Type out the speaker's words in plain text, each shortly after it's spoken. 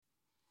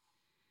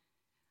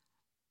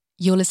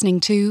You're listening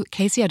to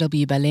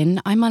KCRW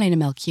Berlin. I'm Marlene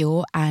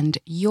Melchior and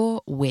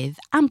you're with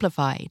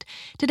Amplified.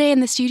 Today in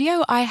the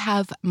studio I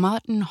have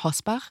Martin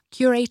Hosbach,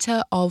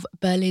 curator of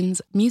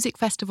Berlin's music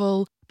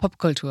festival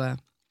Popkultur.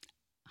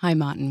 Hi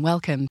Martin,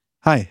 welcome.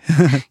 Hi.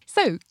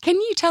 So, can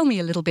you tell me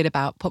a little bit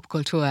about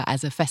Popkultur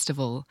as a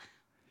festival?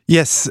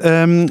 Yes,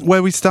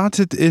 well, we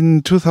started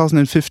in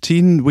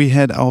 2015. We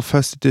had our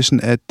first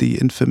edition at the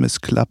infamous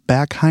Club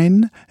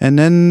Berghain. And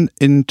then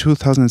in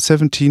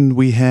 2017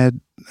 we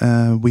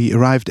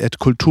arrived at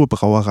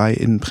Kulturbrauerei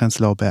in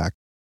Prenzlauer Berg.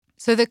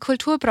 So the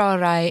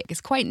Kulturbrauerei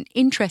is quite an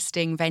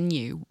interesting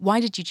venue.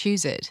 Why did you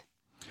choose it?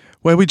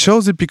 Well, we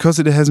chose it because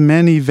it has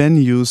many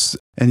venues,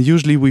 and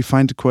usually we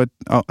find it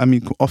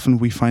often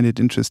we find it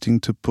interesting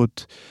to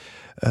put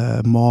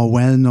a more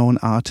well-known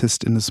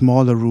artist in a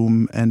smaller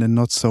room and a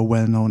not so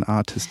well-known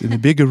artist in a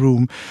bigger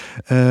room,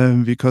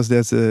 because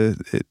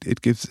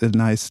it gives a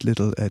nice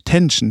little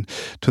tension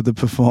to the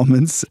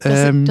performance.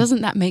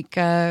 Doesn't that make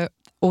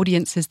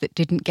audiences that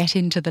didn't get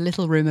into the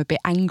little room a bit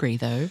angry,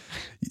 though?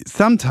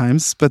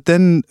 Sometimes, but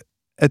then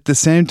at the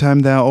same time,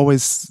 there are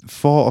always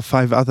 4 or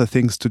 5 other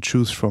things to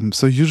choose from.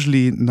 So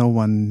usually no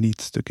one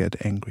needs to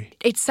get angry.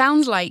 It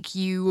sounds like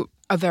you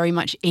are very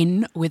much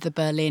in with the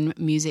Berlin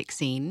music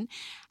scene.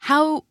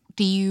 How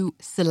do you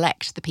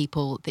select the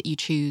people that you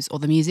choose or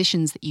the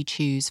musicians that you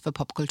choose for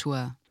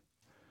Popkultur?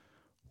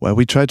 Well,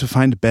 we try to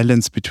find a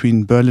balance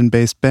between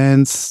Berlin-based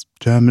bands,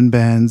 German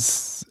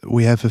bands.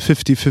 We have a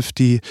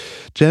 50-50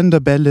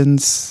 gender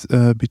balance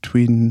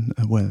between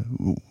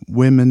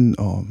women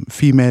or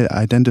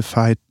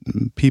female-identified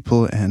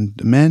people and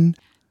men.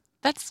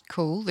 That's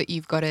cool that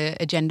you've got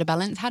a gender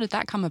balance. How did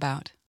that come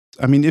about?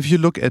 I mean, if you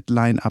look at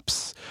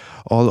lineups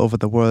all over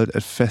the world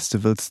at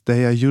festivals,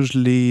 they are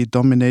usually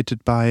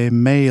dominated by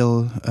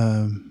male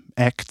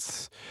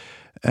acts.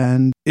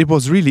 And it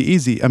was really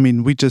easy. I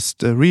mean, we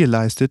just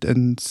realized it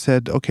and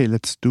said, okay,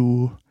 let's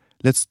do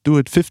it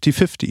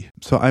 50-50.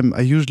 So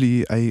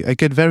I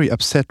get very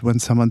upset when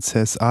someone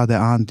says, there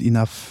aren't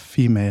enough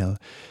female,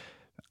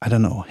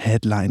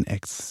 headline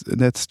acts.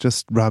 That's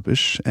just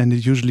rubbish. And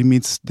it usually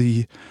means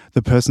the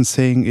person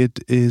saying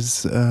it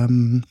is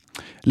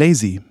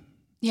lazy.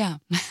 Yeah,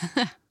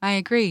 I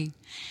agree.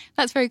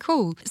 That's very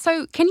cool.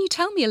 So can you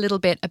tell me a little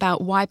bit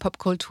about why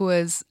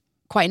Popkultur's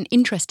quite an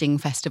interesting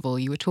festival?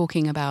 You were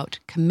talking about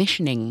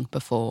commissioning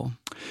before.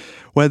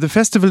 Well, the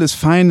festival is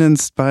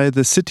financed by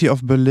the city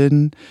of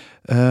Berlin,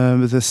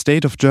 the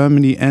state of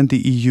Germany and the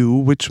EU,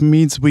 which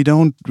means we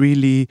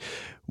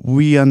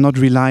are not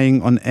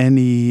relying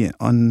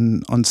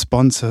on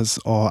sponsors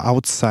or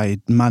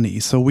outside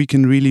money. So we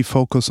can really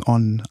focus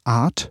on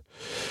art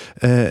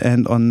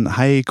and on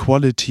high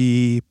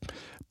quality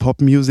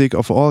pop music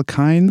of all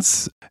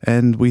kinds,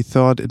 and we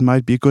thought it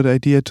might be a good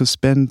idea to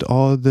spend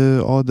all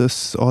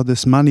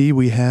this money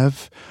we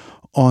have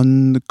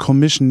on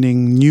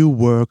commissioning new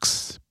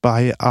works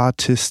by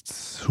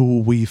artists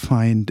who we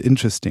find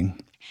interesting.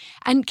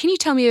 And can you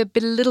tell me a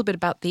little bit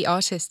about the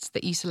artists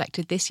that you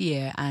selected this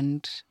year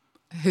and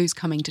who's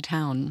coming to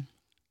town?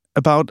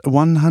 About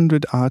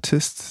 100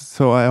 artists,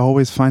 so I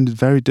always find it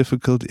very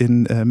difficult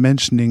in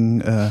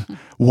mentioning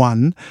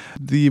one.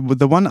 The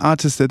one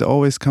artist that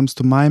always comes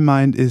to my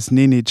mind is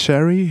Neneh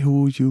Cherry,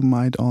 who you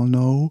might all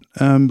know.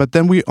 But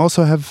then we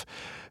also have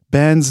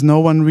bands no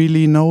one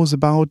really knows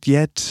about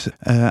yet.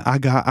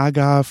 Agar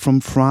Agar from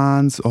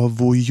France or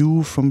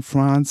Voyou from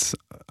France.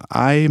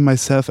 I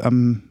myself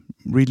am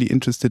really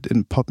interested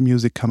in pop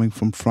music coming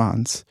from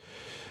France,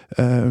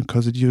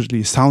 because it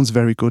usually sounds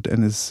very good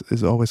and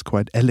is always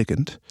quite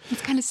elegant.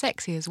 It's kind of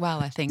sexy as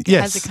well, I think. Yes.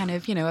 It has a kind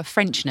of, a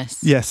Frenchness.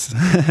 Yes.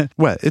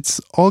 Well, it's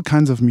all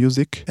kinds of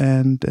music,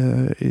 and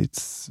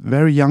it's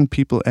very young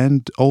people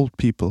and old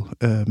people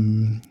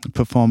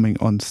performing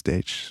on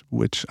stage,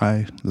 which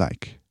I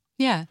like.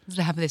 Yeah,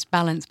 to have this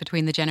balance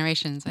between the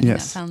generations. I think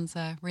Yes. that sounds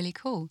really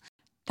cool.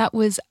 That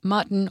was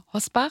Martin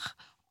Hosbach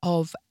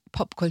of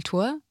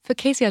Popkultur. For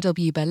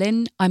KCRW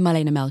Berlin, I'm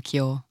Marlene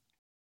Melchior.